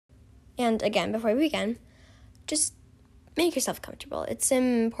And again, before we begin, just make yourself comfortable. It's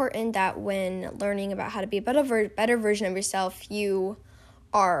important that when learning about how to be a better version of yourself, you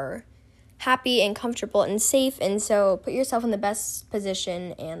are happy and comfortable and safe. And so put yourself in the best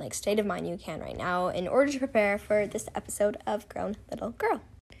position and state of mind you can right now in order to prepare for this episode of Grown Little Girl.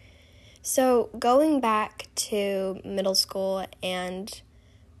 So going back to middle school and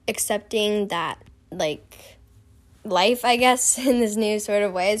accepting that life, I guess, in this new sort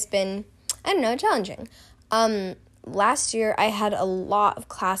of way has been, challenging. Last year I had a lot of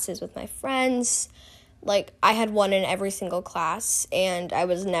classes with my friends. I had one in every single class, and I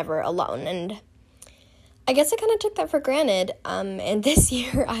was never alone. And I guess I kind of took that for granted. And this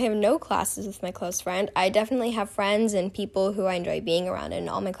year I have no classes with my close friend. I definitely have friends and people who I enjoy being around in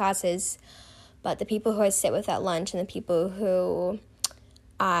all my classes. But the people who I sit with at lunch and the people who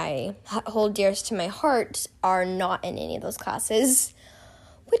I hold dearest to my heart are not in any of those classes,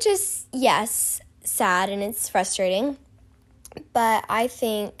 which is, yes, sad and it's frustrating, but I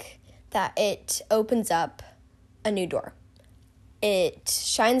think that it opens up a new door. It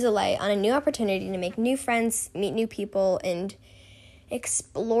shines a light on a new opportunity to make new friends, meet new people, and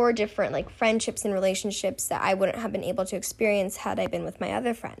explore different friendships and relationships that I wouldn't have been able to experience had I been with my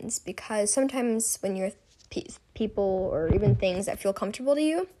other friends, because sometimes when you're people or even things that feel comfortable to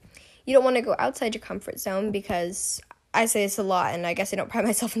you, you don't want to go outside your comfort zone, because I say this a lot, and I guess I don't pride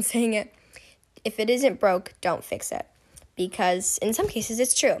myself in saying it. If it isn't broke, don't fix it, because in some cases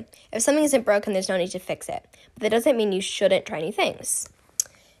it's true. If something isn't broken, there's no need to fix it, but that doesn't mean you shouldn't try new things,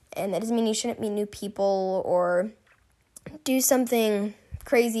 and that doesn't mean you shouldn't meet new people or do something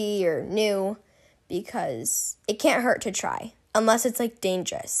crazy or new, because it can't hurt to try, unless it's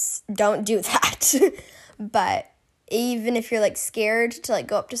dangerous. Don't do that. But even if you're scared to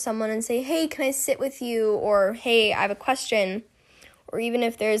go up to someone and say, hey, can I sit with you? Or, hey, I have a question. Or even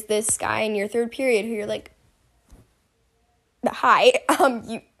if there's this guy in your third period who you're hi,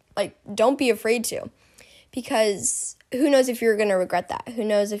 you don't be afraid to, because who knows if you're going to regret that? Who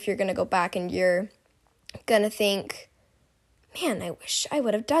knows if you're going to go back and you're going to think, man, I wish I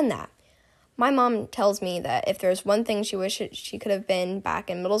would have done that. My mom tells me that if there's one thing she wished she could have been back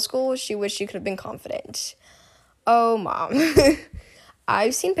in middle school, she wished she could have been confident. Oh, Mom.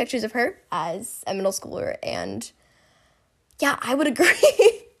 I've seen pictures of her as a middle schooler, and yeah, I would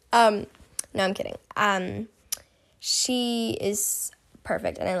agree. No, I'm kidding. She is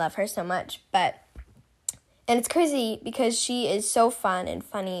perfect, and I love her so much, and it's crazy because she is so fun and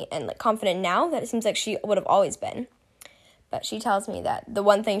funny and confident now that it seems like she would have always been. But she tells me that the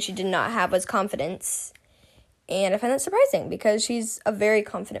one thing she did not have was confidence. And I find that surprising, because she's a very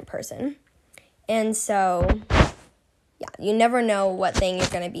confident person. And so, yeah, you never know what thing you're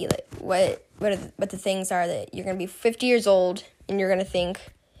going to be what the things are that you're going to be 50 years old and you're going to think,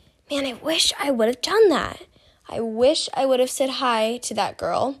 man, I wish I would have done that. I wish I would have said hi to that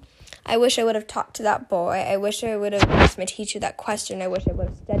girl. I wish I would have talked to that boy. I wish I would have asked my teacher that question. I wish I would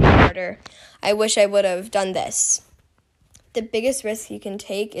have studied harder. I wish I would have done this. The biggest risk you can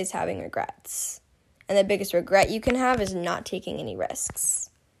take is having regrets. And the biggest regret you can have is not taking any risks.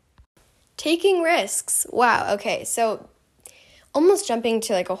 Taking risks. Wow, okay, so almost jumping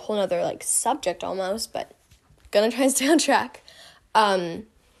to a whole nother subject almost, but gonna try and stay on track.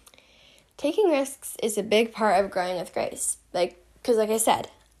 Taking risks is a big part of growing with grace. Because I said,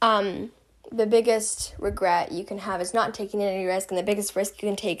 the biggest regret you can have is not taking any risk, and the biggest risk you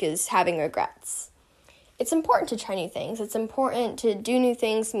can take is having regrets. It's important to try new things. It's important to do new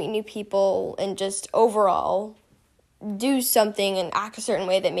things, meet new people, and just overall do something and act a certain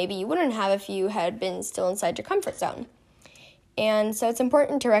way that maybe you wouldn't have if you had been still inside your comfort zone. And so it's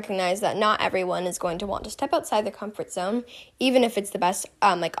important to recognize that not everyone is going to want to step outside their comfort zone, even if it's the best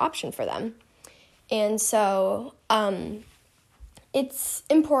option for them. And so it's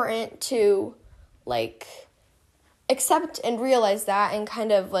important to accept and realize that, and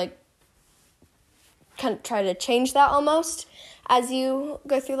kind of try to change that almost as you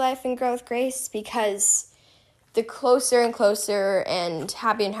go through life and grow with grace, because the closer and closer and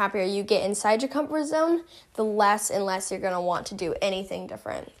happier you get inside your comfort zone, the less and less you're going to want to do anything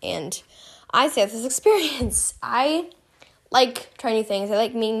different. And I say this experience. I like trying new things. I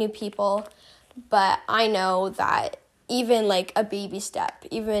like meeting new people, but I know that even a baby step,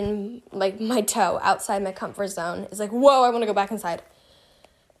 even my toe outside my comfort zone is whoa, I want to go back inside.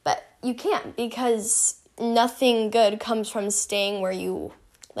 But you can't, because nothing good comes from staying where you,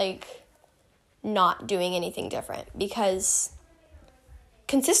 not doing anything different. Because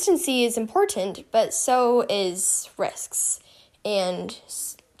consistency is important, but so is risks and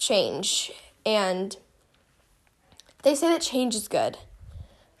change. And they say that change is good,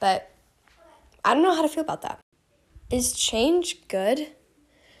 but I don't know how to feel about that. Is change good?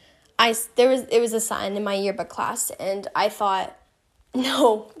 It was a sign in my yearbook class, and I thought,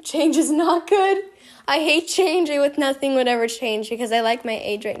 no, change is not good. I hate change. With nothing would ever change because I like my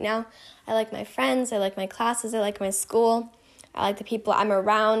age right now. I like my friends. I like my classes. I like my school. I like the people I'm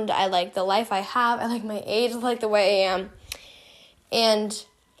around. I like the life I have. I like my age. I like the way I am. And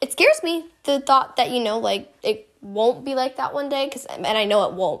it scares me, the thought that, it won't be like that one day, and I know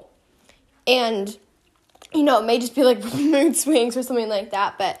it won't. And, it may just be like mood swings or something like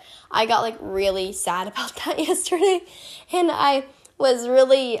that, but I got really sad about that yesterday. And I was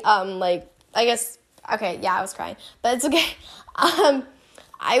really, I was crying, but it's okay.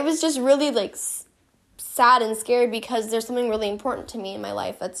 I was just really sad and scared because there's something really important to me in my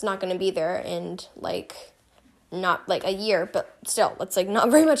life that's not going to be there in not a year, but still, it's not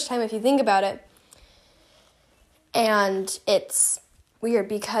very much time if you think about it. And it's weird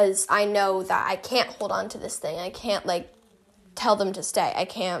because I know that I can't hold on to this thing. I can't tell them to stay. I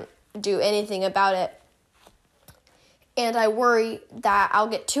can't do anything about it. And I worry that I'll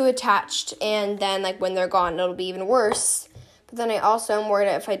get too attached, and then when they're gone, it'll be even worse. But then I also am worried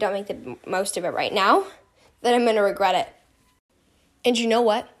that if I don't make the most of it right now, then I'm going to regret it. And you know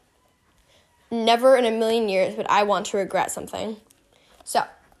what? Never in a million years would I want to regret something. So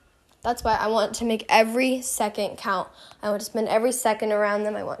that's why I want to make every second count. I want to spend every second around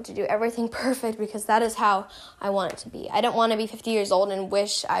them. I want to do everything perfect because that is how I want it to be. I don't want to be 50 years old and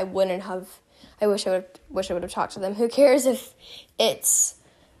wish I would have talked to them. Who cares if it's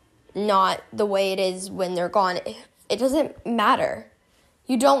not the way it is when they're gone? It doesn't matter.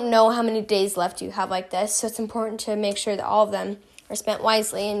 You don't know how many days left you have like this, so it's important to make sure that all of them are spent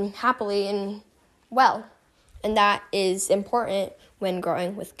wisely and happily and well. And that is important when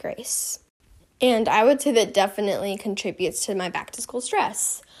growing with grace. And I would say that definitely contributes to my back to school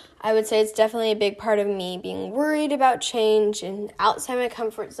stress. I would say it's definitely a big part of me being worried about change and outside my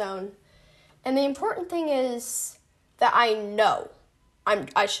comfort zone. And the important thing is that I know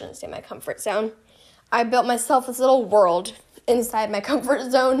I shouldn't stay in my comfort zone. I built myself this little world inside my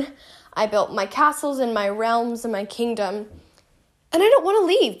comfort zone. I built my castles and my realms and my kingdom. And I don't want to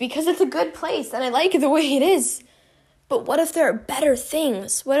leave because it's a good place and I like it the way it is. But what if there are better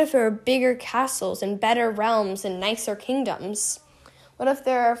things? What if there are bigger castles and better realms and nicer kingdoms? What if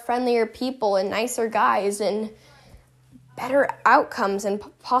there are friendlier people and nicer guys and better outcomes and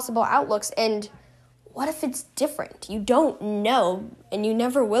possible outlooks? And what if it's different? You don't know, and you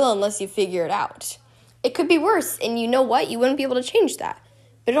never will unless you figure it out. It could be worse, and you know what? You wouldn't be able to change that.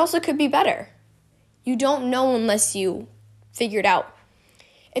 But it also could be better. You don't know unless you figure it out.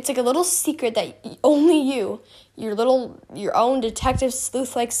 It's like a little secret that only you, your own detective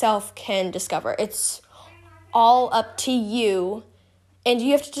sleuth-like self can discover. It's all up to you, and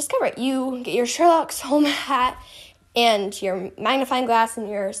you have to discover it. You get your Sherlock Holmes hat and your magnifying glass and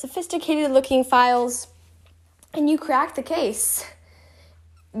your sophisticated-looking files, and you crack the case.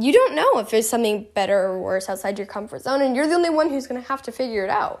 You don't know if there's something better or worse outside your comfort zone, and you're the only one who's going to have to figure it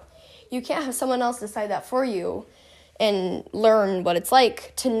out. You can't have someone else decide that for you and learn what it's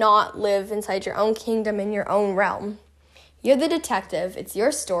like to not live inside your own kingdom in your own realm. You're the detective. It's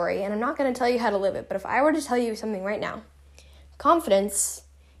your story, and I'm not going to tell you how to live it, but if I were to tell you something right now, confidence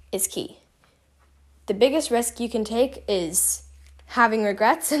is key. The biggest risk you can take is having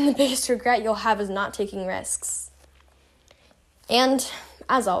regrets, and the biggest regret you'll have is not taking risks. And,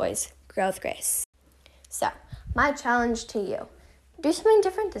 as always, grow with grace. So, my challenge to you, do something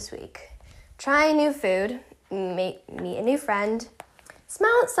different this week. Try new food, meet a new friend,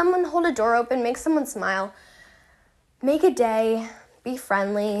 smile at someone, hold a door open, make someone smile, make a day, be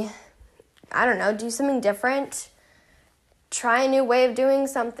friendly, I don't know, do something different, try a new way of doing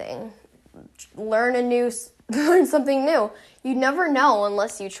something, learn something new. You never know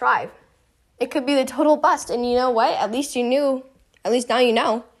unless you try. It could be the total bust, and you know what? At least you knew. At least now you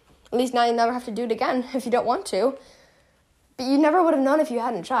know. At least now you never have to do it again if you don't want to. But you never would have known if you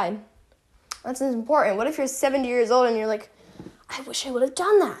hadn't tried. That's important. What if you're 70 years old and you're like, I wish I would have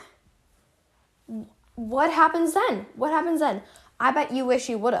done that? What happens then? I bet you wish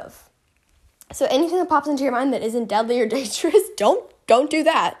you would have. So anything that pops into your mind that isn't deadly or dangerous, don't do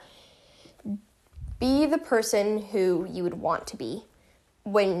that. Be the person who you would want to be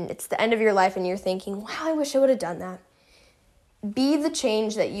when it's the end of your life and you're thinking, wow, I wish I would have done that. Be the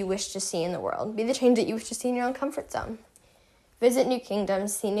change that you wish to see in the world. Be the change that you wish to see in your own comfort zone. Visit new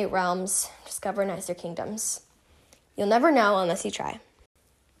kingdoms, see new realms, discover nicer kingdoms. You'll never know unless you try.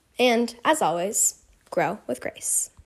 And, as always, grow with grace.